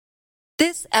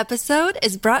This episode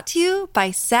is brought to you by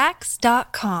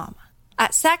Sax.com.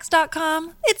 At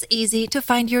Sax.com, it's easy to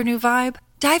find your new vibe.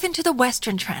 Dive into the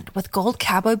Western trend with gold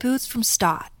cowboy boots from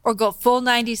Stott, or go full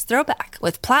 90s throwback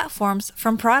with platforms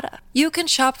from Prada. You can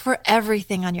shop for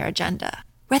everything on your agenda,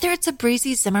 whether it's a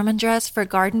breezy Zimmermann dress for a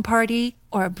garden party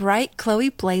or a bright Chloe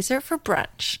blazer for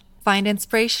brunch. Find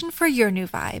inspiration for your new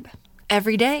vibe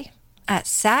every day at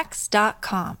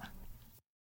Sax.com.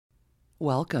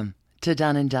 Welcome to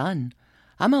Done and Done.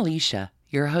 I'm Alicia,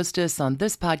 your hostess on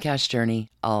this podcast journey,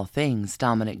 All Things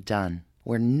Dominick Dunne,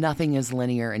 where nothing is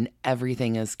linear and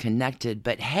everything is connected.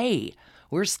 But hey,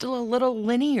 we're still a little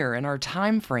linear in our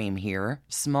time frame here.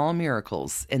 Small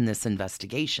miracles in this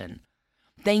investigation.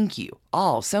 Thank you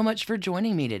all so much for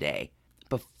joining me today.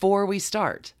 Before we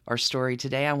start our story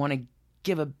today, I want to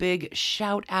give a big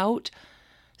shout out.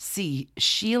 See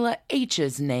Sheila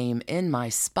H's name in my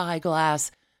spyglass,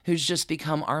 who's just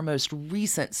become our most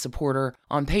recent supporter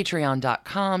on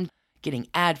patreon.com, getting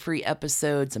ad-free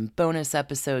episodes and bonus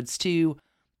episodes too.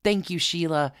 Thank you,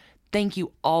 Sheila. Thank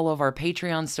you, all of our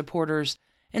Patreon supporters.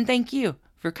 And thank you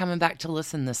for coming back to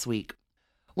listen this week.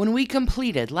 When we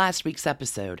completed last week's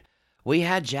episode, we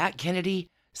had Jack Kennedy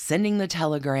sending the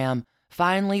telegram,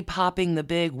 finally popping the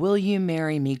big "will you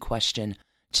marry me" question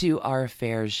to our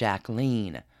fair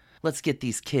Jacqueline. Let's get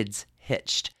these kids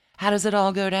hitched. How does it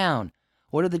all go down?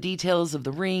 What are the details of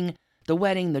the ring, the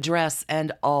wedding, the dress,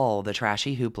 and all the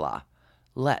trashy hoopla?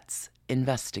 Let's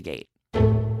investigate.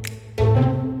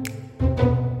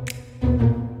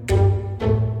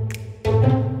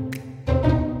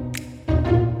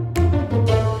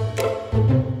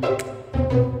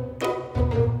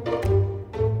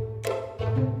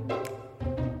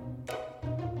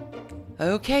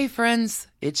 Okay, friends,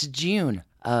 it's June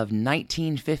of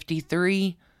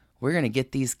 1953. We're going to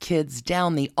get these kids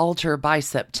down the altar by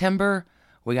September.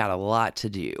 We got a lot to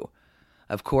do.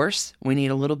 Of course, we need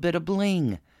a little bit of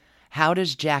bling. How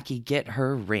does Jackie get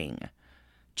her ring?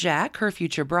 Jack, her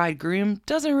future bridegroom,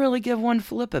 doesn't really give one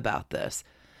flip about this.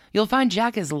 You'll find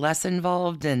Jack is less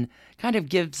involved and kind of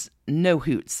gives no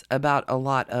hoots about a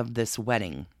lot of this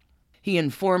wedding. He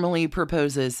informally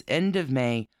proposes end of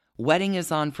May. Wedding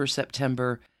is on for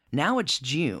September. Now it's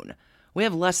June. We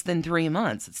have less than 3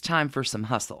 months. It's time for some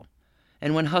hustle.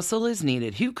 And when hustle is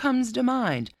needed, who comes to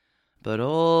mind but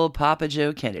old Papa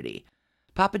Joe Kennedy?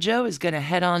 Papa Joe is going to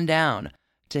head on down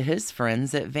to his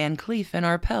friends at Van Cleef &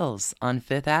 Arpels on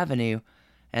Fifth Avenue,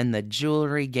 and the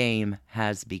jewelry game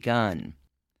has begun.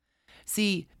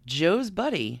 See, Joe's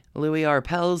buddy, Louis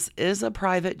Arpels, is a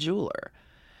private jeweler.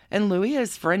 And Louis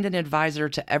is friend and advisor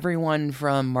to everyone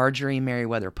from Marjorie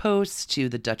Merriweather Post to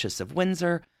the Duchess of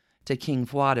Windsor to King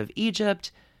Fuad of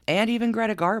Egypt, and even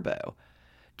Greta Garbo.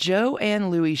 Joe and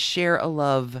Louis share a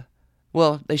love,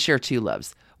 well, they share two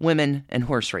loves, women and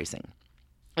horse racing.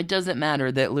 It doesn't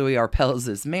matter that Louis Arpels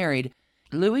is married.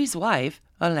 Louis's wife,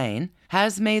 Elaine,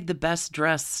 has made the best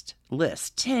dressed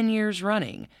list 10 years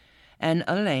running. And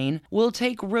Elaine will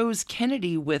take Rose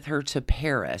Kennedy with her to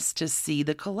Paris to see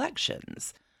the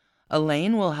collections.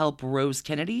 Elaine will help Rose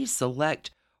Kennedy select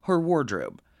her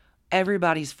wardrobe.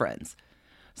 Everybody's friends.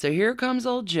 So here comes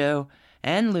old Joe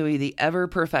and Louis, the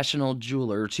ever-professional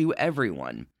jeweler to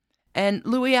everyone. And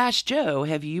Louis asked Joe,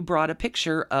 have you brought a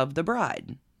picture of the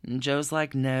bride? And Joe's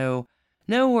like, no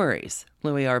worries.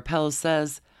 Louis Arpels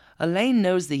says, Elaine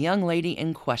knows the young lady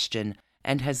in question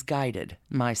and has guided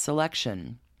my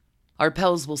selection.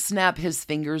 Arpels will snap his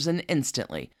fingers and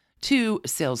instantly 2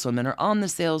 saleswomen are on the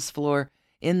sales floor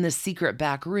in the secret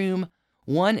back room.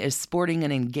 One is sporting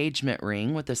an engagement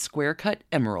ring with a square-cut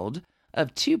emerald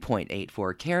of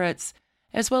 2.84 carats,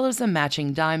 as well as a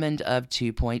matching diamond of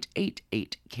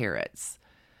 2.88 carats.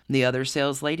 The other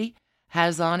sales lady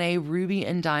has on a ruby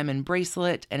and diamond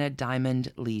bracelet and a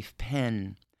diamond leaf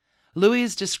pin. Louis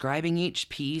is describing each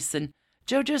piece, and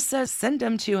Joe just says send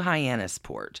them to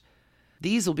Hyannisport.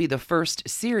 These will be the first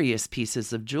serious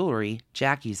pieces of jewelry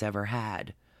Jackie's ever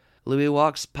had. Louis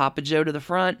walks Papa Joe to the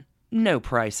front. No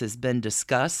price has been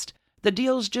discussed. The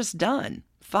deal's just done,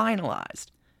 finalized.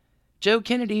 Joe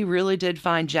Kennedy really did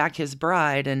find Jack his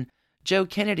bride, and Joe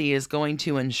Kennedy is going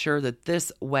to ensure that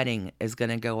this wedding is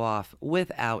going to go off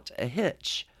without a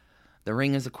hitch. The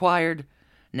ring is acquired.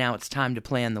 Now it's time to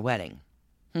plan the wedding.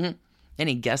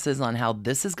 Any guesses on how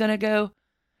this is going to go?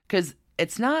 Because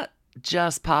it's not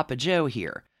just Papa Joe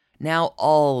here. Now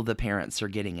all the parents are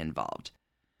getting involved.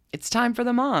 It's time for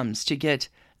the moms to get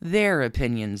their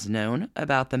opinions known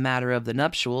about the matter of the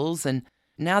nuptials, and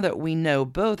now that we know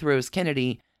both Rose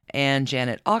Kennedy and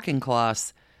Janet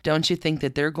Auchincloss, don't you think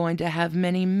that they're going to have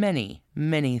many, many,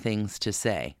 many things to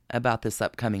say about this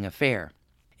upcoming affair?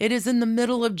 It is in the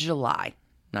middle of July,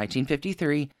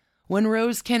 1953, when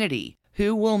Rose Kennedy,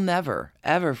 who will never,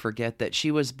 ever forget that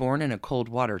she was born in a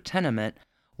Coldwater tenement,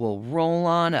 will roll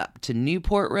on up to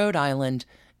Newport, Rhode Island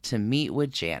to meet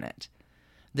with Janet.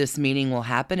 This meeting will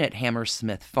happen at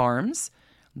Hammersmith Farms.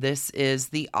 This is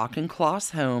the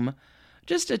Auchincloss home,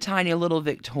 just a tiny little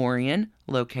Victorian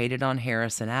located on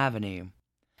Harrison Avenue.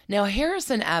 Now,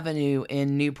 Harrison Avenue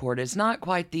in Newport is not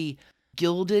quite the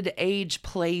Gilded Age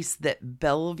place that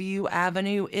Bellevue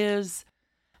Avenue is.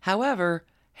 However,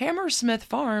 Hammersmith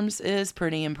Farms is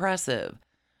pretty impressive.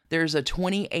 There's a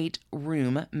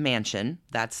 28-room mansion.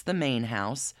 That's the main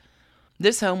house.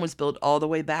 This home was built all the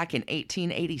way back in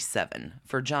 1887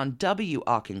 for John W.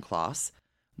 Auchincloss.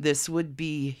 This would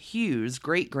be Hugh's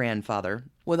great-grandfather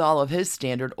with all of his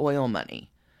Standard Oil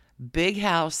money. Big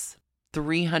house,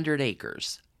 300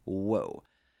 acres. Whoa.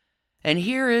 And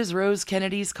here is Rose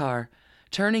Kennedy's car,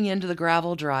 turning into the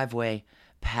gravel driveway,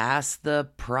 past the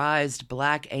prized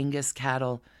Black Angus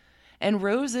cattle, and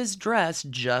Rose is dressed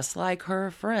just like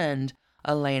her friend,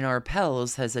 Elaine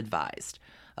Arpels, has advised.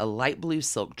 A light blue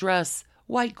silk dress,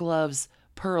 white gloves,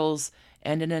 pearls,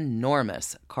 and an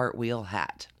enormous cartwheel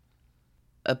hat.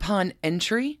 Upon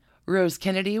entry, Rose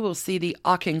Kennedy will see the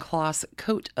Auchincloss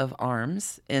coat of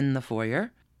arms in the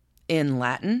foyer. In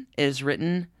Latin is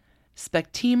written,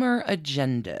 Spectemer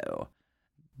agendo.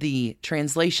 The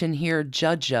translation here,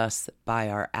 judge us by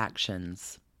our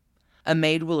actions. A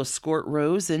maid will escort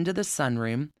Rose into the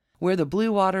sunroom, where the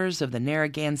blue waters of the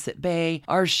Narragansett Bay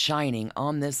are shining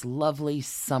on this lovely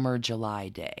summer July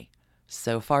day.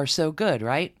 So far, so good,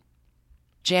 right?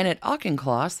 Janet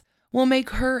Auchincloss will make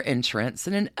her entrance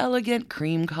in an elegant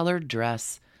cream-colored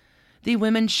dress. The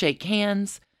women shake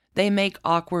hands. They make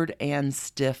awkward and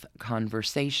stiff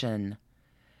conversation.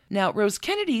 Now, Rose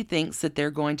Kennedy thinks that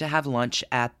they're going to have lunch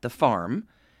at the farm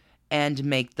and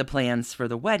make the plans for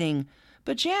the wedding,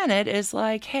 but Janet is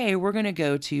like, hey, we're going to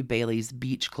go to Bailey's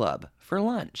Beach Club for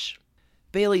lunch.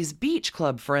 Bailey's Beach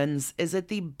Club, friends, is at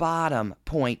the bottom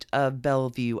point of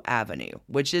Bellevue Avenue,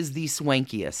 which is the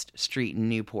swankiest street in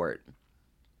Newport.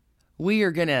 We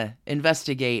are going to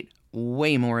investigate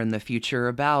way more in the future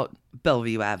about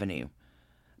Bellevue Avenue.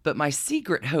 But my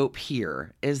secret hope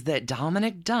here is that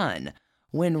Dominick Dunne,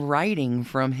 when writing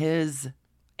from his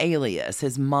alias,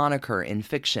 his moniker in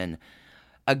fiction,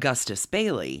 Augustus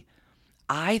Bailey,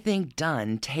 I think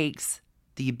Dunne takes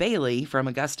the Bailey from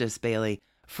Augustus Bailey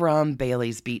from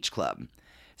Bailey's Beach Club.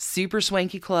 Super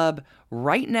swanky club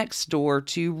right next door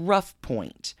to Rough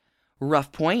Point.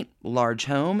 Rough Point, large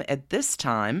home at this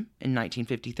time, in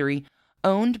 1953,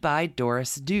 owned by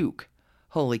Doris Duke.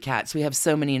 Holy cats, we have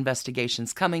so many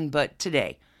investigations coming, but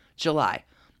today, July,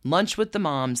 lunch with the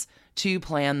moms to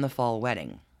plan the fall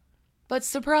wedding. But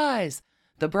surprise,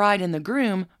 the bride and the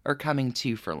groom are coming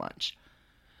too for lunch.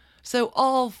 So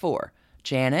all four,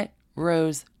 Janet,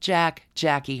 Rose, Jack,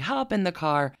 Jackie, hop in the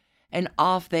car, and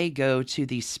off they go to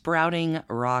the Sprouting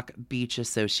Rock Beach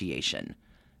Association,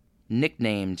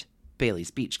 nicknamed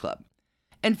Bailey's Beach Club.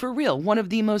 And for real, one of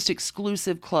the most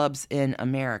exclusive clubs in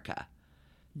America.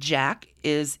 Jack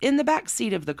is in the back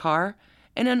seat of the car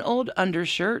in an old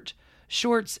undershirt,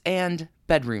 shorts, and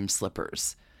bedroom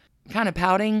slippers. Kind of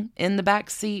pouting in the back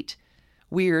seat.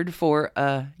 Weird for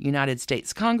a United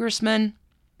States congressman.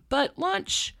 But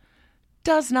lunch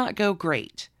does not go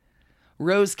great.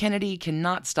 Rose Kennedy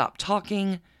cannot stop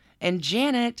talking, and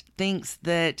Janet thinks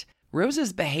that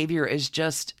Rose's behavior is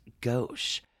just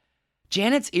gauche.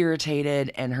 Janet's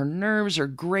irritated, and her nerves are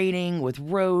grating with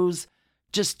Rose.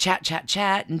 Just chat, chat,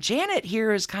 chat, and Janet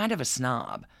here is kind of a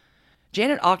snob.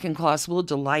 Janet Auchincloss will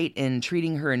delight in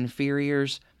treating her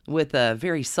inferiors with a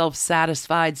very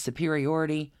self-satisfied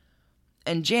superiority,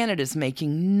 and Janet is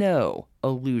making no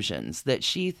illusions that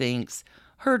she thinks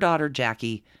her daughter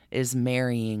Jackie is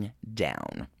marrying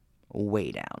down,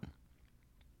 way down.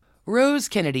 Rose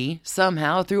Kennedy,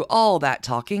 somehow through all that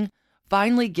talking,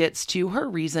 finally gets to her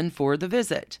reason for the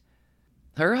visit.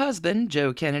 Her husband,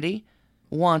 Joe Kennedy,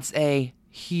 wants a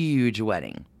huge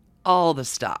wedding. All the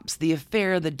stops, the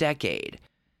affair of the decade.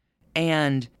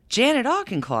 And Janet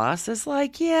Auchincloss is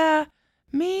like, yeah,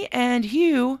 me and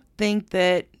Hugh think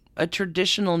that a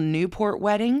traditional Newport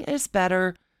wedding is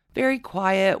better, very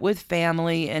quiet with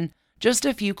family and just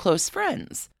a few close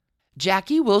friends.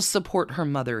 Jackie will support her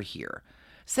mother here,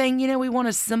 saying, we want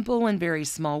a simple and very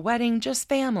small wedding, just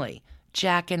family.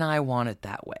 Jack and I want it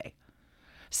that way.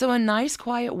 So a nice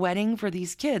quiet wedding for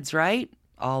these kids, right?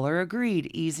 All are agreed,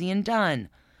 easy and done.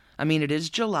 It is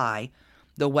July.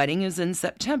 The wedding is in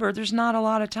September. There's not a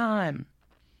lot of time.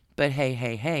 But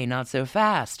hey, not so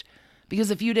fast.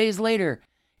 Because a few days later,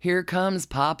 here comes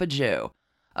Papa Joe,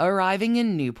 arriving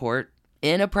in Newport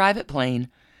in a private plane,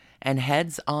 and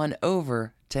heads on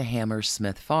over to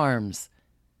Hammersmith Farms.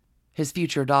 His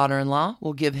future daughter-in-law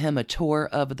will give him a tour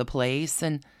of the place,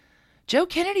 and Joe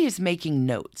Kennedy is making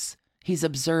notes. He's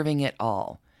observing it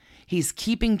all. He's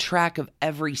keeping track of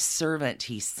every servant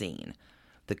he's seen.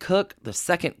 The cook, the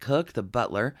second cook, the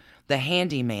butler, the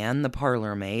handyman, the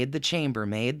parlor maid, the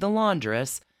chambermaid, the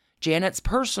laundress, Janet's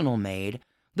personal maid,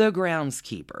 the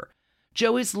groundskeeper.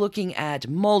 Joe is looking at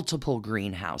multiple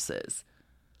greenhouses.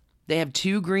 They have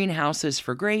 2 greenhouses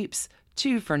for grapes,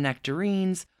 2 for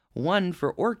nectarines, 1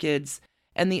 for orchids,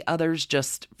 and the others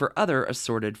just for other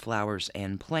assorted flowers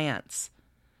and plants.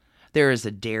 There is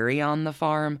a dairy on the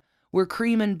farm where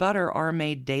cream and butter are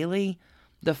made daily.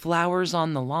 The flowers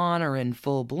on the lawn are in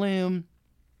full bloom.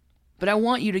 But I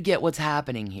want you to get what's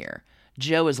happening here.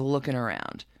 Joe is looking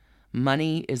around.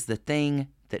 Money is the thing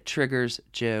that triggers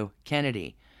Joe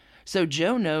Kennedy. So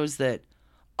Joe knows that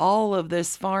all of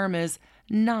this farm is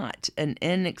not an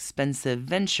inexpensive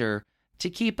venture to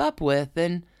keep up with,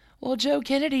 and, well, Joe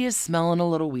Kennedy is smelling a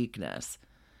little weakness.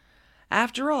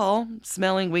 After all,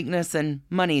 smelling weakness and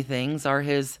money things are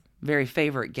his very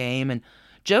favorite game, and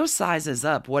Joe sizes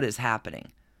up what is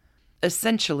happening.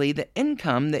 Essentially, the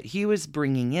income that he was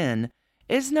bringing in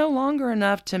is no longer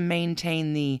enough to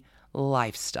maintain the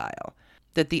lifestyle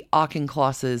that the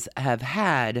Auchinclosses have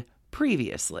had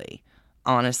previously.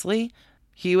 Honestly,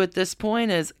 Hugh at this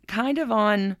point is kind of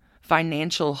on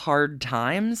financial hard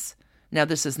times. Now,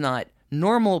 this is not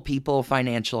normal people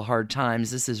financial hard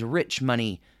times. This is rich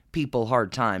money people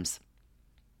hard times.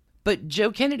 But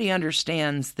Joe Kennedy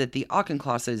understands that the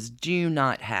Auchinclosses do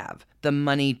not have the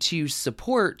money to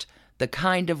support the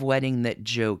kind of wedding that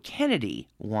Joe Kennedy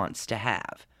wants to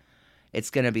have. It's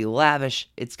going to be lavish.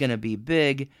 It's going to be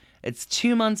big. It's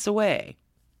 2 months away.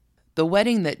 The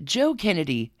wedding that Joe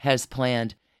Kennedy has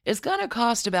planned is going to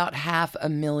cost about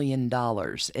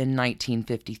 $500,000 in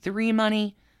 1953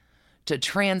 money. To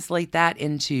translate that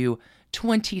into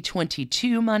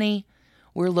 2022 money,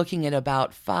 we're looking at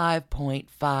about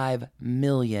 $5.5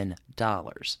 million.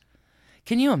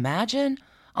 Can you imagine?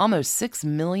 Almost $6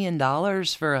 million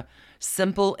for a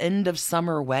simple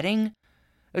end-of-summer wedding?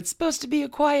 It's supposed to be a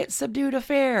quiet, subdued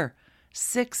affair.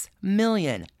 $6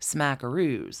 million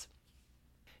smackaroos.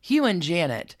 Hugh and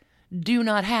Janet do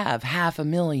not have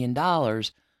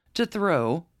 $500,000 to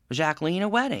throw Jacqueline a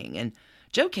wedding, and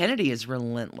Joe Kennedy is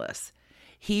relentless.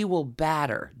 He will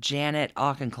batter Janet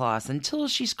Auchincloss until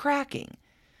she's cracking,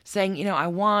 saying, I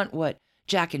want what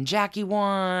Jack and Jackie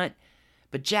want,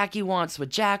 but Jackie wants what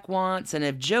Jack wants, and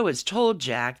if Joe has told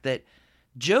Jack that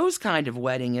Joe's kind of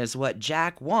wedding is what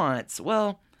Jack wants,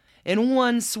 well, in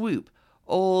one swoop,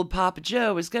 old Papa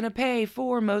Joe is going to pay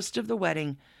for most of the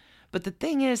wedding. But the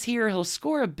thing is here, he'll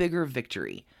score a bigger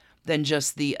victory than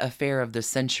just the affair of the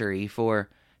century for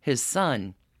his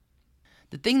son.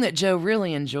 The thing that Joe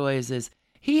really enjoys is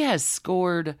he has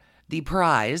scored the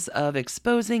prize of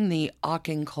exposing the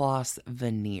Auchincloss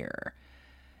veneer.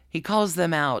 He calls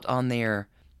them out on their,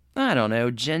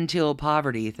 genteel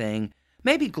poverty thing,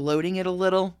 maybe gloating it a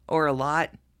little or a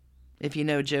lot, if you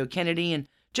know Joe Kennedy, and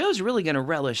Joe's really going to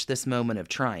relish this moment of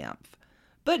triumph.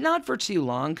 But not for too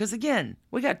long, because again,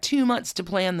 we got 2 months to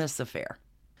plan this affair.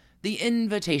 The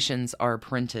invitations are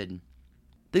printed.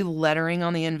 The lettering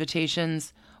on the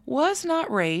invitations was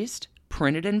not raised,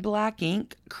 printed in black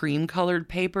ink, cream-colored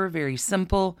paper, very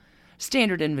simple,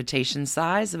 standard invitation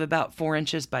size of about 4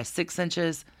 inches by 6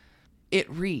 inches. It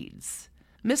reads,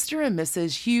 Mr. and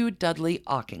Mrs. Hugh Dudley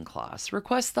Auchincloss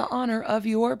request the honor of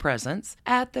your presence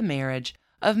at the marriage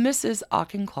of Mrs.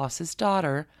 Auchincloss's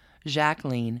daughter,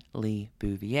 Jacqueline Lee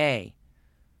Bouvier.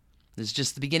 This is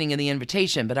just the beginning of the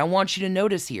invitation, but I want you to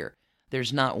notice here,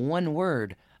 there's not one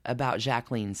word about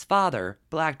Jacqueline's father,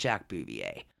 Black Jack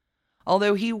Bouvier,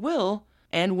 although he will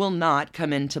and will not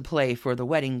come into play for the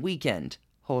wedding weekend.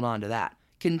 Hold on to that.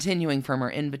 Continuing from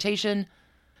our invitation,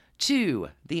 to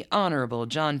the Honorable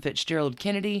John Fitzgerald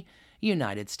Kennedy,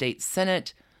 United States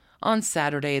Senate, on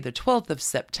Saturday, the 12th of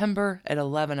September at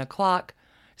 11 o'clock,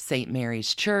 St.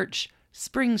 Mary's Church,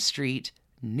 Spring Street,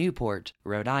 Newport,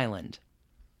 Rhode Island.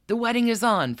 The wedding is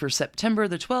on for September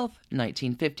the 12th,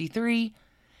 1953,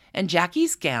 and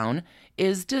Jackie's gown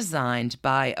is designed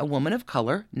by a woman of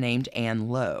color named Ann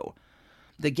Lowe.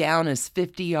 The gown is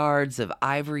 50 yards of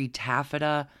ivory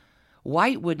taffeta.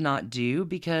 White would not do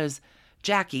because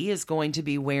Jackie is going to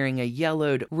be wearing a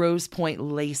yellowed rose point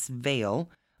lace veil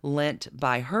lent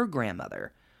by her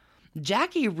grandmother.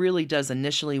 Jackie really does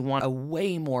initially want a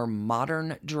way more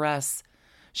modern dress.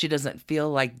 She doesn't feel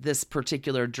like this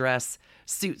particular dress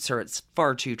suits her. It's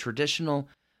far too traditional.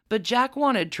 But Jack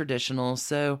wanted traditional,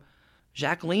 so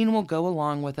Jacqueline will go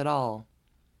along with it all.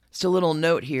 Just a little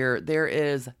note here, there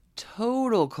is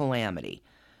total calamity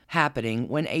happening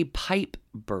when a pipe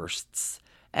bursts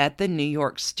at the New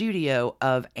York studio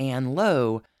of Ann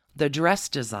Lowe, the dress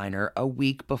designer, a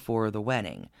week before the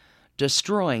wedding,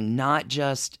 destroying not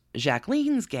just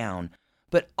Jacqueline's gown,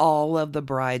 but all of the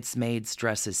bridesmaids'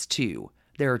 dresses too.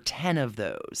 There are 10 of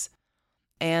those.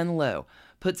 Ann Lowe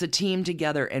puts a team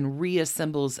together and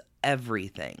reassembles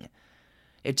everything.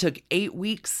 It took 8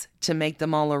 weeks to make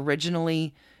them all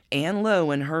originally. Ann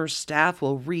Lowe and her staff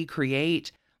will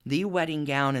recreate the wedding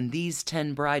gown and these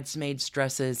 10 bridesmaids'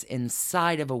 dresses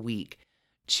inside of a week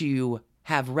to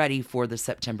have ready for the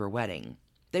September wedding.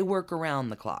 They work around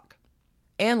the clock.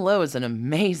 Ann Lowe is an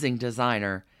amazing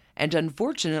designer and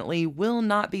unfortunately will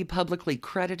not be publicly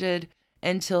credited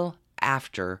until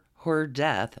after her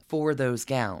death for those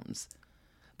gowns.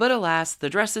 But alas, the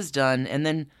dress is done and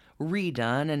then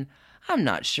redone, and I'm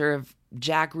not sure if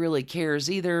Jack really cares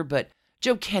either, but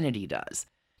Joe Kennedy does,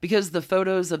 because the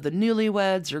photos of the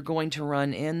newlyweds are going to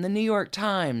run in the New York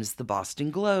Times, the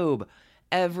Boston Globe,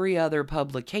 every other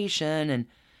publication, and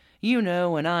you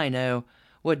know and I know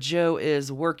what Joe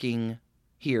is working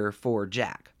here for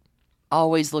Jack.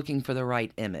 Always looking for the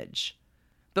right image.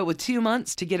 But with 2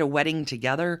 months to get a wedding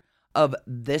together of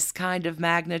this kind of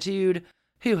magnitude,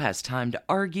 who has time to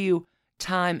argue?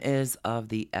 Time is of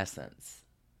the essence.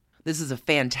 This is a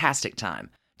fantastic time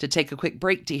to take a quick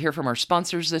break to hear from our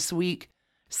sponsors this week.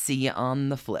 See you on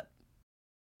the flip.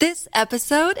 This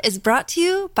episode is brought to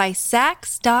you by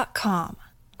Saks.com.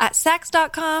 At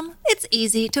Saks.com, it's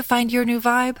easy to find your new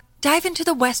vibe. Dive into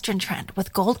the Western trend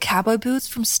with gold cowboy boots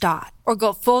from Stott, or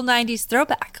go full 90s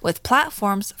throwback with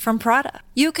platforms from Prada.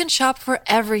 You can shop for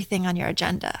everything on your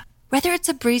agenda, whether it's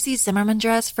a breezy Zimmermann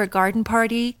dress for a garden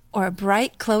party or a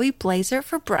bright Chloe blazer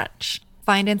for brunch.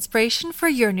 Find inspiration for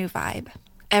your new vibe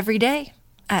every day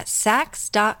at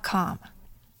Saks.com.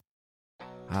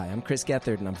 Hi, I'm Chris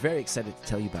Gethard, and I'm very excited to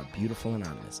tell you about Beautiful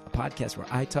Anonymous, a podcast where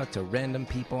I talk to random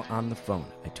people on the phone.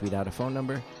 I tweet out a phone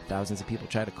number, thousands of people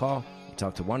try to call. You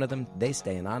talk to one of them, they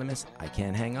stay anonymous, I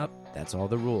can't hang up, that's all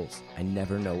the rules. I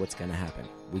never know what's going to happen.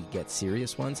 We get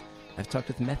serious ones. I've talked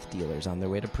with meth dealers on their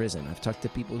way to prison. I've talked to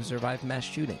people who survived mass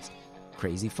shootings.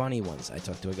 Crazy funny ones. I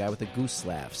talked to a guy with a goose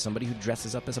laugh, somebody who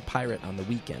dresses up as a pirate on the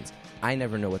weekends. I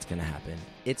never know what's going to happen.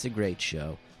 It's a great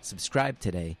show. Subscribe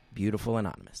today, Beautiful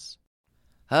Anonymous.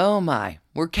 Oh my,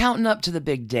 we're counting up to the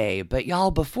big day, but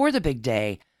y'all, before the big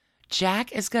day,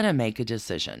 Jack is going to make a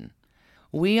decision.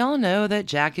 We all know that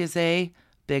Jack is a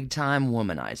big-time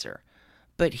womanizer.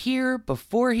 But here,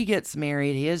 before he gets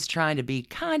married, he is trying to be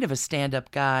kind of a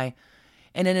stand-up guy.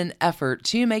 And in an effort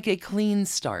to make a clean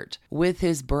start with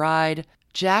his bride,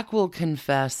 Jack will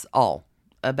confess all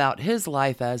about his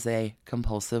life as a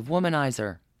compulsive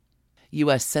womanizer.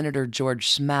 U.S. Senator George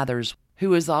Smathers,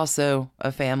 who is also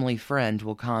a family friend,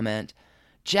 will comment,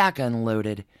 Jack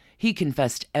unloaded. He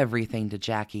confessed everything to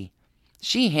Jackie.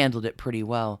 She handled it pretty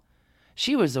well.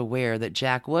 She was aware that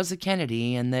Jack was a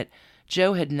Kennedy and that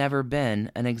Joe had never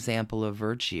been an example of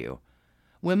virtue.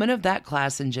 Women of that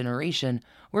class and generation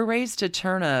were raised to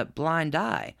turn a blind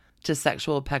eye to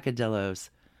sexual peccadillos.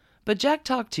 But Jack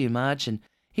talked too much, and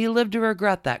he lived to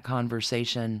regret that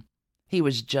conversation. He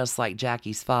was just like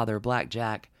Jackie's father, Black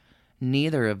Jack.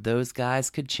 Neither of those guys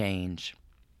could change.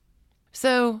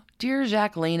 So, dear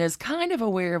Jacqueline is kind of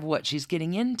aware of what she's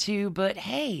getting into, but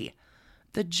hey,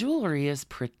 the jewelry is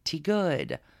pretty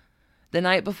good. The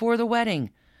night before the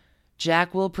wedding,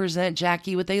 Jack will present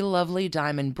Jackie with a lovely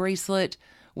diamond bracelet,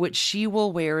 which she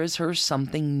will wear as her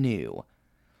something new.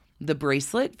 The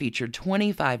bracelet featured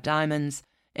 25 diamonds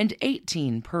and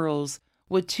 18 pearls,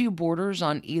 with 2 borders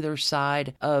on either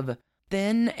side of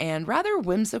thin and rather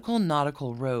whimsical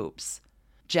nautical ropes.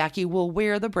 Jackie will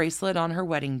wear the bracelet on her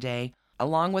wedding day,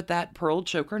 along with that pearl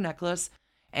choker necklace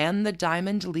and the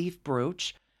diamond leaf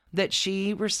brooch that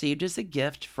she received as a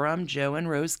gift from Joe and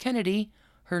Rose Kennedy,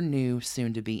 her new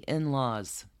soon-to-be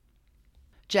in-laws.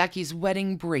 Jackie's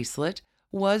wedding bracelet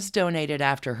was donated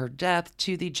after her death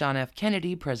to the John F.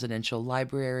 Kennedy Presidential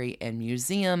Library and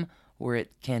Museum, where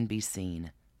it can be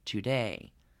seen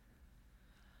today.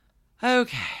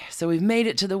 Okay, so we've made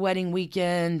it to the wedding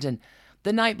weekend, and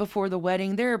the night before the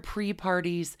wedding, there are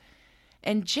pre-parties,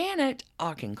 and Janet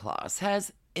Auchincloss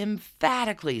has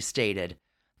emphatically stated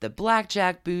that Black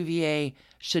Jack Bouvier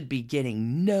should be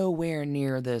getting nowhere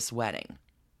near this wedding.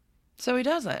 So he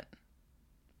doesn't.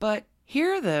 But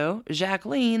here, though,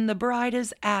 Jacqueline, the bride,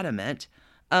 is adamant,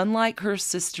 unlike her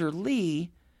sister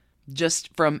Lee,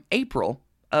 just from April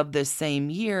of this same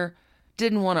year,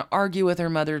 didn't want to argue with her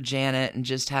mother Janet and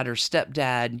just had her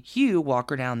stepdad Hugh walk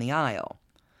her down the aisle.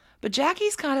 But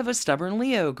Jackie's kind of a stubborn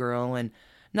Leo girl and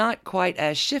not quite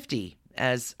as shifty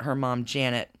as her mom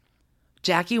Janet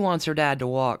Jackie wants her dad to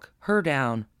walk her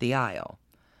down the aisle.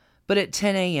 But at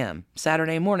 10 a.m.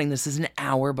 Saturday morning, this is an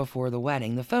hour before the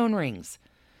wedding, the phone rings.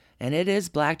 And it is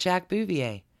Black Jack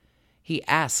Bouvier. He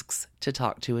asks to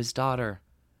talk to his daughter.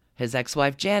 His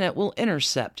ex-wife Janet will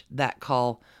intercept that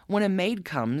call when a maid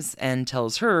comes and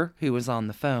tells her who was on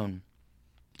the phone.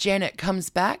 Janet comes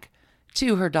back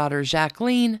to her daughter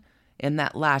Jacqueline in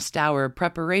that last hour of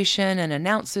preparation and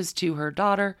announces to her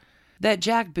daughter that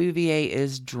Jack Bouvier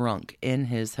is drunk in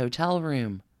his hotel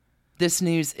room. This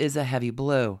news is a heavy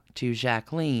blow to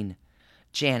Jacqueline.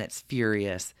 Janet's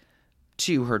furious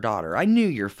to her daughter. I knew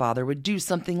your father would do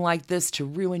something like this to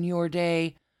ruin your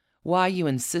day. Why you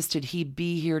insisted he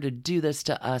be here to do this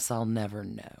to us, I'll never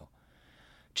know.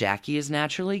 Jackie is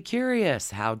naturally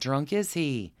curious. How drunk is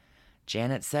he?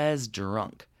 Janet says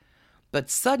drunk. But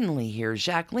suddenly here,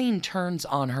 Jacqueline turns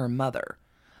on her mother,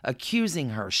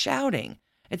 accusing her, shouting,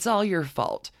 "It's all your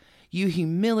fault. You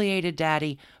humiliated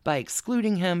Daddy by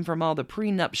excluding him from all the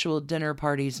prenuptial dinner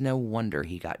parties. No wonder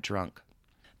he got drunk."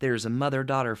 There's a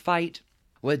mother-daughter fight,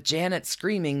 with Janet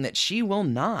screaming that she will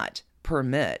not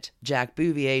permit Jack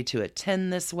Bouvier to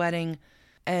attend this wedding.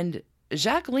 And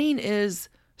Jacqueline is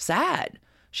sad.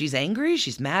 She's angry.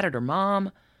 She's mad at her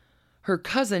mom. Her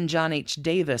cousin, John H.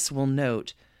 Davis, will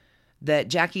note that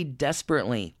Jackie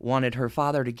desperately wanted her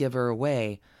father to give her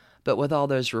away, but with all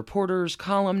those reporters,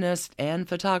 columnists, and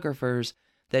photographers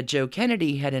that Joe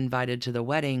Kennedy had invited to the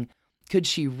wedding, could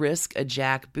she risk a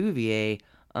Jack Bouvier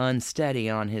unsteady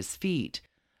on his feet?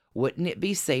 Wouldn't it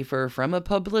be safer from a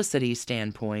publicity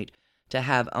standpoint to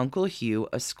have Uncle Hugh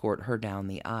escort her down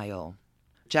the aisle?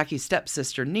 Jackie's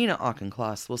stepsister, Nina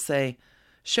Auchincloss, will say,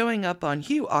 showing up on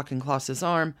Hugh Auchincloss's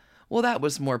arm, well, that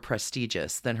was more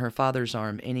prestigious than her father's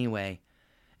arm anyway.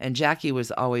 And Jackie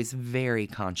was always very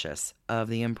conscious of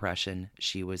the impression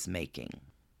she was making.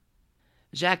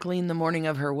 Jacqueline, the morning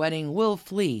of her wedding, will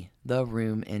flee the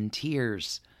room in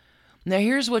tears. Now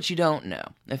here's what you don't know.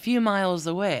 A few miles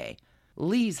away,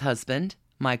 Lee's husband,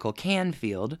 Michael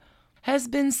Canfield, has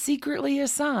been secretly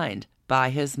assigned by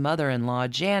his mother-in-law,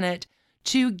 Janet,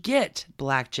 to get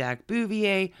Black Jack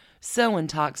Bouvier so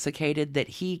intoxicated that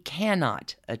he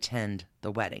cannot attend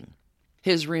the wedding.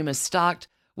 His room is stocked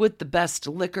with the best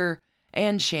liquor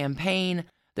and champagne.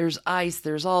 There's ice,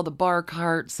 there's all the bar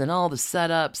carts and all the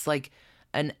setups, like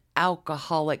an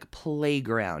alcoholic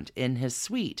playground in his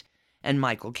suite. And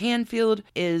Michael Canfield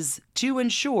is to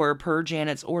ensure, per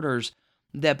Janet's orders,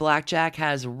 that Black Jack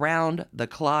has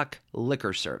round-the-clock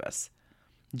liquor service.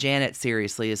 Janet,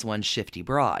 seriously, is one shifty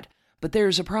broad. But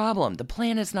there's a problem. The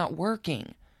plan is not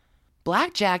working.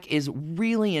 Black Jack is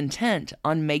really intent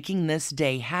on making this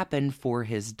day happen for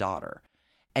his daughter.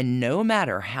 And no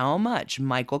matter how much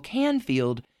Michael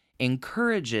Canfield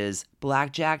encourages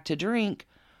Black Jack to drink,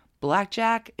 Black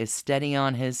Jack is steady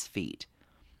on his feet.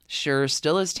 Sure,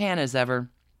 still as tan as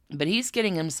ever, but he's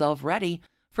getting himself ready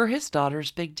for his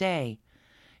daughter's big day.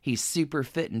 He's super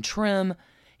fit and trim.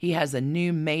 He has a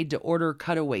new made-to-order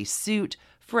cutaway suit,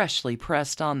 freshly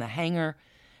pressed on the hanger.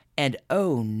 And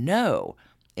oh no,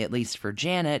 at least for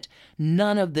Janet,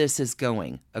 none of this is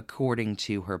going according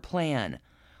to her plan.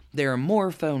 There are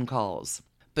more phone calls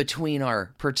between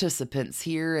our participants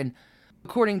here, and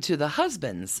according to the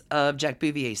husbands of Jack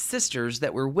Bouvier's sisters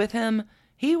that were with him,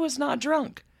 he was not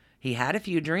drunk. He had a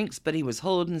few drinks, but he was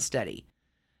holding steady.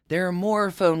 There are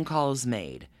more phone calls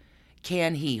made.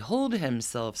 Can he hold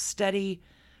himself steady?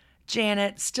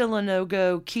 Janet, still a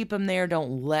no-go. Keep him there.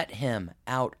 Don't let him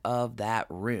out of that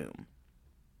room.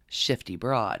 Shifty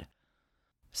broad.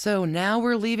 So now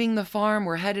we're leaving the farm.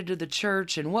 We're headed to the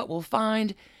church, and what we'll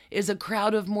find is a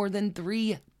crowd of more than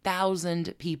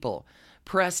 3,000 people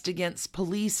pressed against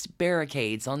police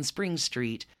barricades on Spring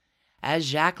Street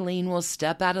as Jacqueline will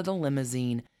step out of the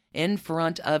limousine in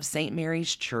front of St.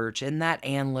 Mary's Church in that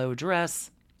Ann Lowe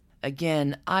dress.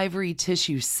 Again, ivory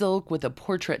tissue silk with a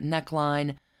portrait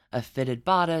neckline, a fitted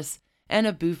bodice, and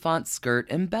a bouffant skirt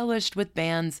embellished with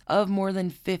bands of more than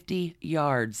 50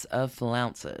 yards of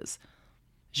flounces.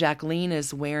 Jacqueline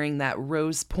is wearing that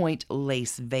rose point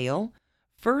lace veil,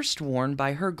 first worn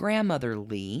by her grandmother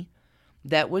Lee,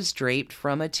 that was draped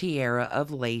from a tiara of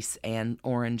lace and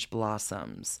orange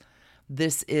blossoms.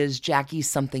 This is Jackie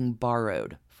something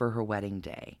borrowed for her wedding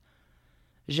day.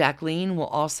 Jacqueline will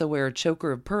also wear a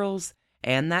choker of pearls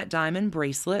and that diamond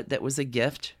bracelet that was a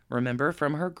gift, remember,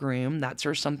 from her groom. That's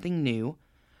her something new.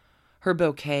 Her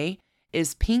bouquet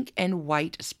is pink and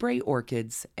white spray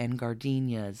orchids and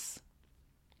gardenias.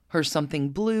 Her something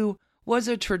blue was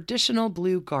a traditional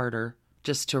blue garter,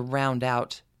 just to round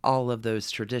out all of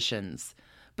those traditions.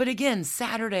 But again,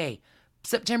 Saturday,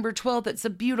 September 12th, it's a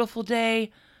beautiful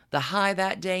day. The high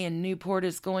that day in Newport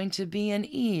is going to be an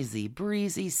easy,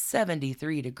 breezy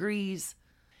 73 degrees.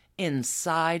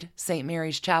 Inside St.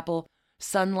 Mary's Chapel,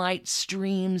 sunlight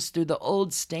streams through the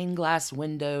old stained glass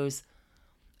windows.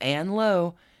 Anne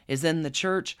Lowe is in the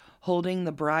church holding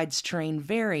the bride's train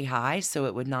very high so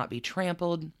it would not be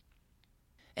trampled.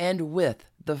 And with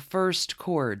the first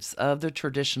chords of the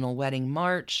traditional wedding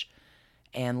march,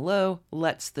 Anne Lowe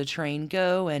lets the train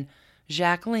go and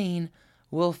Jacqueline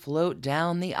will float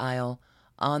down the aisle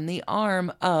on the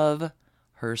arm of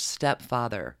her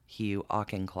stepfather, Hugh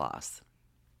Auchincloss.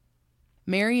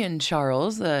 Marion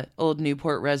Charles, the old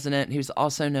Newport resident who's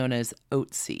also known as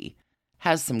Otesy,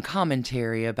 has some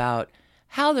commentary about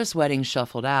how this wedding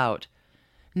shuffled out.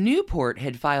 Newport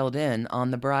had filed in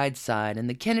on the bride's side and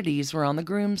the Kennedys were on the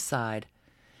groom's side.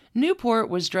 Newport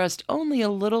was dressed only a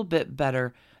little bit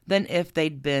better than if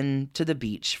they'd been to the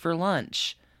beach for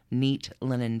lunch. Neat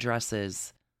linen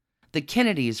dresses. The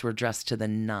Kennedys were dressed to the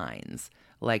nines,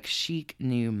 like chic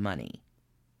new money.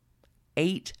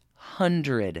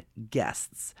 800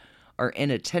 guests are in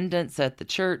attendance at the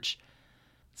church.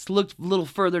 Let's look a little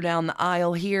further down the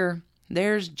aisle here.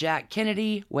 There's Jack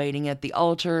Kennedy waiting at the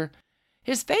altar.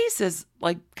 His face is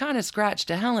kind of scratched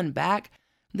to hell and back.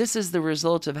 This is the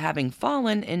result of having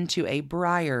fallen into a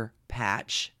briar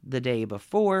patch the day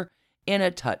before in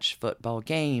a touch football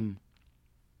game.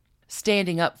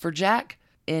 Standing up for Jack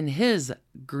in his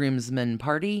groomsmen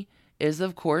party is,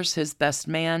 of course, his best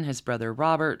man, his brother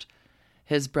Robert,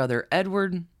 his brother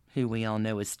Edward, who we all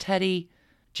know as Teddy,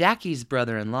 Jackie's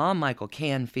brother-in-law, Michael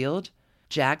Canfield,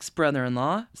 Jack's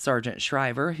brother-in-law, Sergeant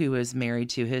Shriver, who is married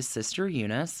to his sister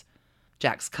Eunice,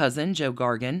 Jack's cousin, Joe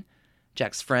Gargan,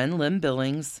 Jack's friend, Lym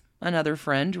Billings, another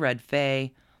friend, Red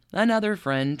Fay, another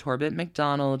friend, Torbett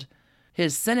McDonald,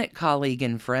 his Senate colleague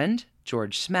and friend,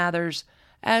 George Smathers,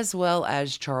 as well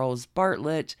as Charles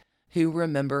Bartlett, who,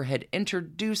 remember, had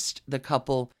introduced the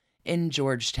couple in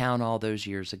Georgetown all those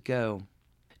years ago.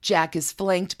 Jack is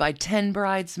flanked by 10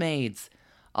 bridesmaids,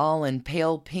 all in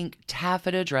pale pink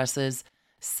taffeta dresses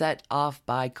set off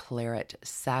by claret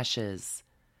sashes.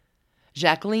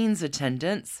 Jacqueline's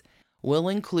attendants will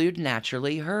include,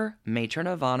 naturally, her matron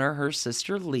of honor, her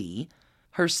sister Lee,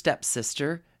 her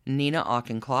stepsister, Nina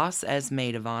Auchincloss, as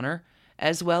maid of honor,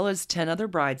 as well as 10 other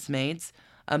bridesmaids,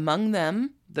 among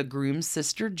them the groom's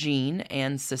sister Jean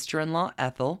and sister-in-law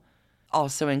Ethel.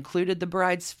 Also included the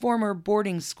bride's former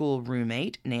boarding school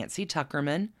roommate, Nancy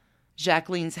Tuckerman.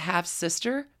 Jacqueline's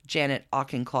half-sister, Janet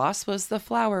Auchincloss, was the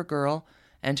flower girl,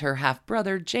 and her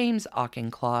half-brother, James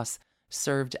Auchincloss,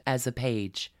 served as a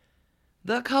page.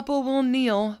 The couple will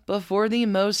kneel before the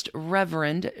Most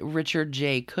Reverend Richard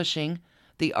J. Cushing,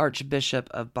 the Archbishop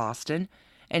of Boston,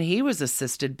 and he was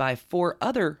assisted by 4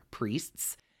 other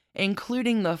priests,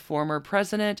 including the former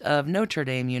president of Notre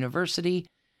Dame University,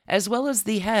 as well as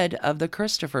the head of the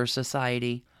Christopher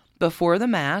Society. Before the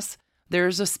Mass,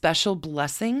 there's a special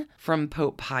blessing from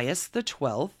Pope Pius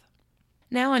XII.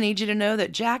 Now I need you to know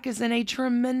that Jack is in a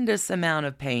tremendous amount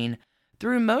of pain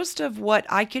through most of what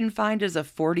I can find as a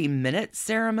 40-minute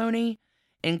ceremony,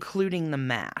 including the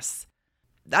Mass.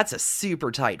 That's a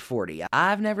super tight 40.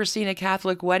 I've never seen a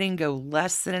Catholic wedding go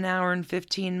less than an hour and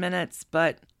 15 minutes,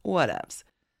 but whatevs.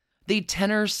 The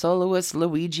tenor soloist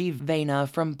Luigi Vena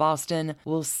from Boston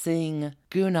will sing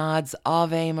Gounod's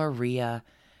Ave Maria,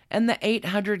 and the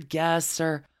 800 guests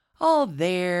are all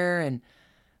there, and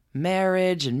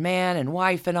marriage and man and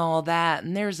wife and all that,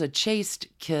 and there's a chaste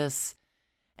kiss,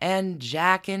 and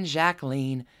Jack and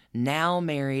Jacqueline, now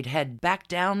married, head back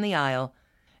down the aisle,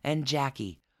 and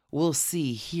Jackie will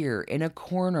see here in a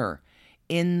corner,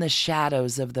 in the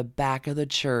shadows of the back of the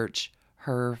church,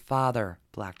 her father,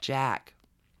 Black Jack.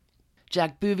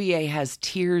 Jack Bouvier has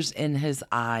tears in his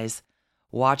eyes,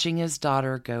 watching his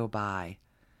daughter go by.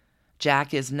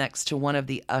 Jack is next to one of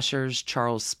the ushers,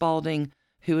 Charles Spaulding,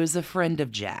 who is a friend of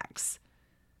Jack's.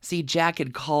 See, Jack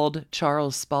had called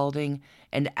Charles Spaulding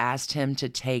and asked him to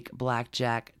take Black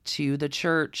Jack to the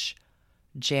church.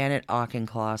 Janet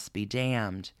Auchincloss be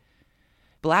damned.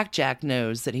 Black Jack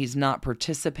knows that he's not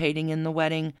participating in the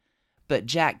wedding, but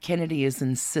Jack Kennedy is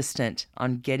insistent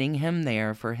on getting him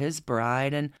there for his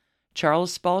bride, and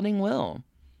Charles Spaulding will.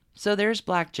 So there's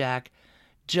Black Jack,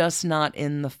 just not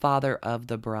in the father of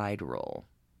the bride role.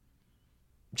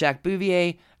 Jack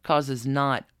Bouvier causes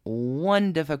not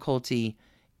one difficulty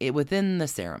within the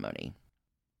ceremony.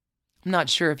 I'm not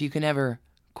sure if you can ever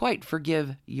quite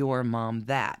forgive your mom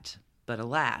that, but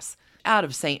alas, out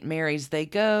of St. Mary's they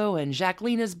go, and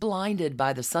Jacqueline is blinded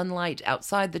by the sunlight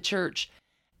outside the church,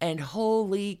 and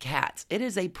holy cats, it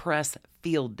is a press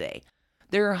field day.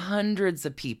 There are hundreds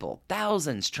of people,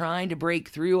 thousands, trying to break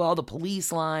through all the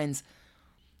police lines.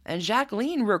 and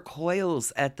Jacqueline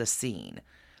recoils at the scene.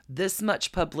 This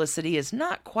much publicity is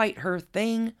not quite her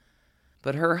thing,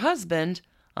 but her husband,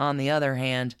 on the other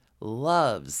hand,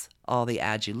 loves all the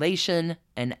adulation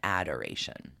and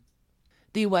adoration.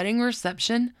 The wedding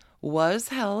reception was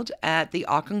held at the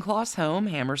Auchincloss home,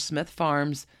 Hammersmith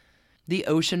Farms, the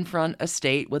oceanfront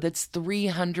estate with its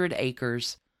 300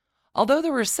 acres. Although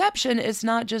the reception is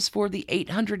not just for the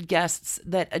 800 guests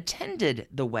that attended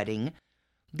the wedding,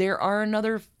 there are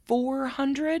another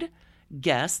 400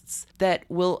 guests that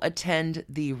will attend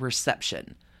the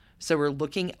reception. So we're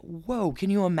looking, can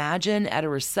you imagine at a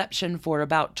reception for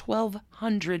about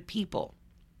 1,200 people?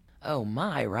 Oh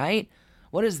my, right?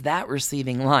 What does that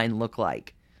receiving line look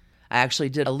like? I actually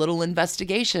did a little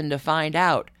investigation to find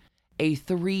out. A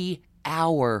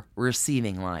 3-hour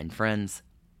receiving line, friends.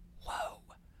 Whoa.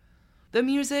 The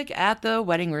music at the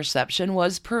wedding reception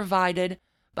was provided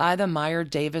by the Meyer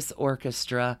Davis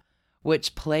Orchestra,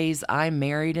 which plays I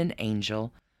Married an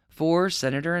Angel for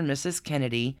Senator and Mrs.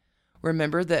 Kennedy.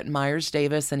 Remember that Myers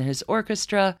Davis and his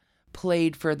orchestra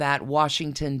played for that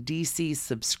Washington, D.C.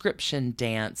 subscription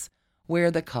dance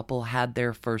where the couple had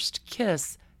their first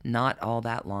kiss not all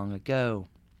that long ago.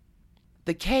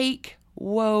 The cake,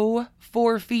 4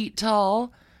 feet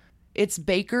tall. Its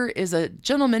baker is a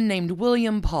gentleman named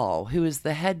William Paul, who is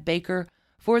the head baker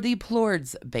for the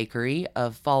Plourd's Bakery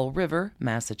of Fall River,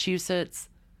 Massachusetts.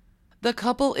 The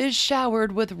couple is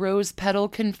showered with rose petal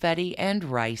confetti and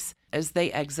rice as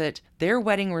they exit their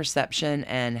wedding reception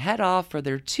and head off for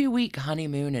their 2-week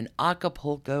honeymoon in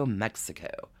Acapulco, Mexico.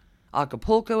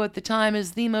 Acapulco at the time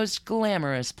is the most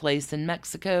glamorous place in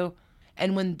Mexico,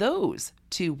 and when those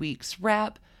 2 weeks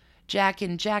wrap, Jack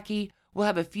and Jackie will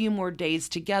have a few more days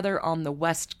together on the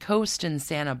West Coast in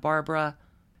Santa Barbara.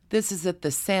 This is at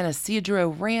the San Isidro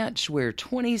Ranch, where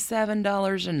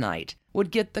 $27 a night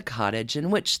would get the cottage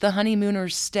in which the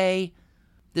honeymooners stay.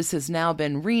 This has now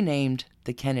been renamed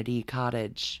the Kennedy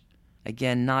Cottage.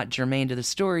 Again, not germane to the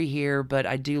story here, but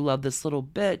I do love this little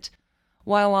bit.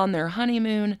 While on their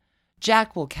honeymoon,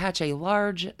 Jack will catch a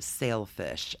large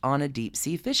sailfish on a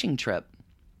deep-sea fishing trip.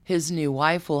 His new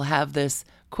wife will have this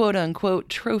quote-unquote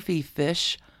trophy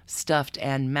fish stuffed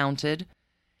and mounted.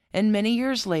 And many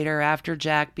years later, after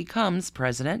Jack becomes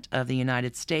President of the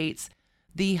United States,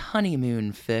 the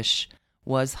honeymoon fish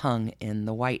was hung in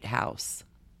the White House.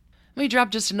 Let me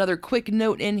drop just another quick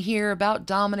note in here about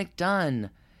Dominick Dunne.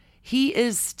 He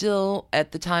is still,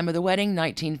 at the time of the wedding,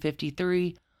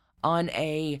 1953, on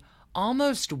a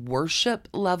almost worship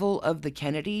level of the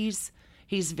Kennedys.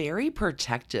 He's very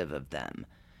protective of them.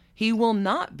 He will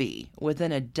not be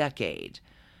within a decade.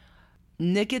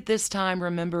 Nick at this time,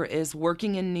 remember, is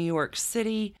working in New York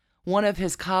City. One of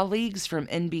his colleagues from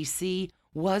NBC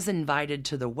was invited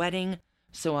to the wedding,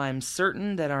 so I'm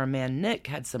certain that our man Nick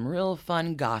had some real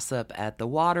fun gossip at the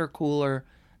water cooler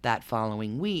that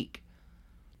following week.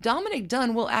 Dominick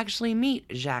Dunne will actually meet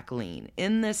Jacqueline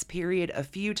in this period a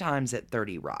few times at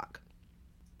 30 Rock.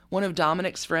 One of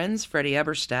Dominick's friends, Freddie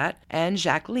Eberstadt, and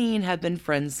Jacqueline have been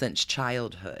friends since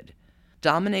childhood.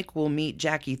 Dominick will meet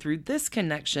Jackie through this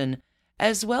connection,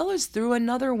 as well as through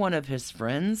another one of his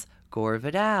friends, Gore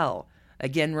Vidal.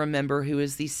 Again, remember, who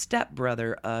is the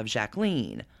stepbrother of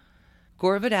Jacqueline.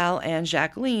 Gore Vidal and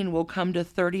Jacqueline will come to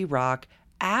 30 Rock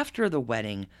after the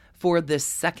wedding for this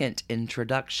second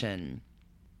introduction.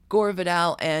 Gore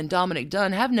Vidal and Dominick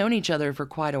Dunne have known each other for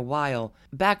quite a while.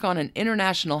 Back on an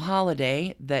international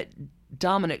holiday that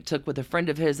Dominick took with a friend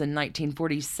of his in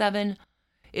 1947,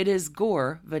 it is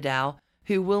Gore Vidal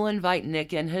who will invite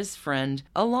Nick and his friend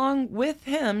along with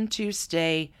him to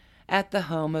stay at the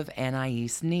home of Anais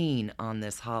Nin on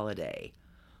this holiday.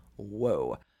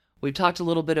 Whoa. We've talked a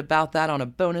little bit about that on a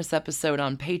bonus episode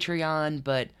on Patreon,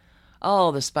 but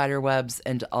all the spiderwebs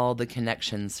and all the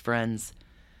connections, friends.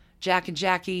 Jack and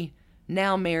Jackie,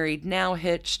 now married, now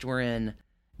hitched. We're in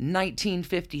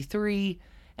 1953.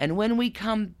 And when we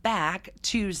come back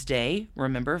Tuesday,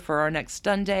 remember, for our next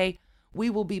Sunday, we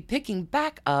will be picking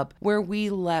back up where we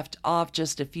left off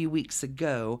just a few weeks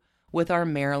ago with our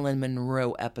Marilyn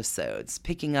Monroe episodes,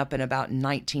 picking up in about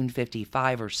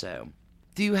 1955 or so.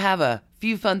 Do have a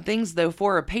few fun things, though,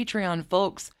 for our Patreon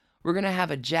folks. We're going to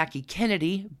have a Jackie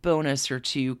Kennedy bonus or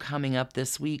two coming up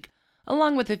this week,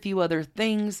 along with a few other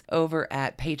things over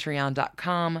at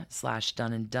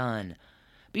patreon.com/doneanddone.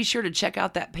 Be sure to check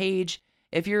out that page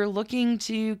if you're looking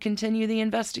to continue the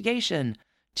investigation.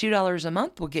 $2 a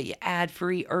month will get you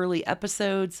ad-free early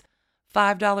episodes.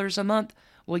 $5 a month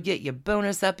will get you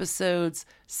bonus episodes,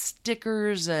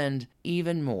 stickers, and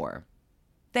even more.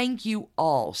 Thank you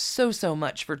all so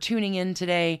much for tuning in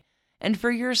today and for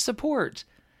your support.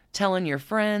 telling your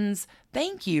friends.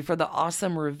 Thank you for the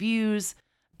awesome reviews.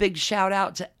 Big shout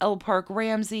out to L Park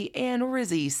Ramsey and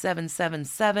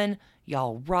Rizzy777.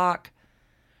 Y'all rock.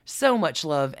 So much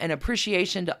love and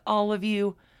appreciation to all of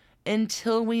you.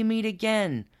 Until we meet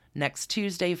again next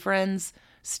Tuesday, friends,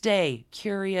 stay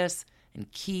curious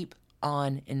and keep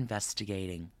on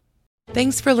investigating.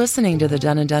 Thanks for listening to the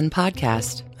Done & Done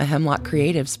podcast, a Hemlock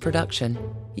Creatives production.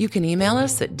 You can email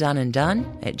us at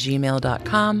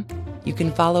doneanddone@gmail.com. You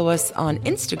can follow us on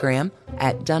Instagram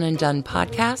at Done & Done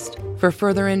Podcast. For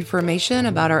further information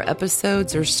about our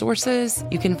episodes or sources,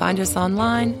 you can find us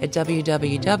online at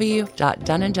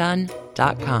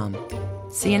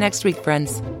www.doneanddone.com. See you next week,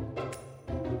 friends.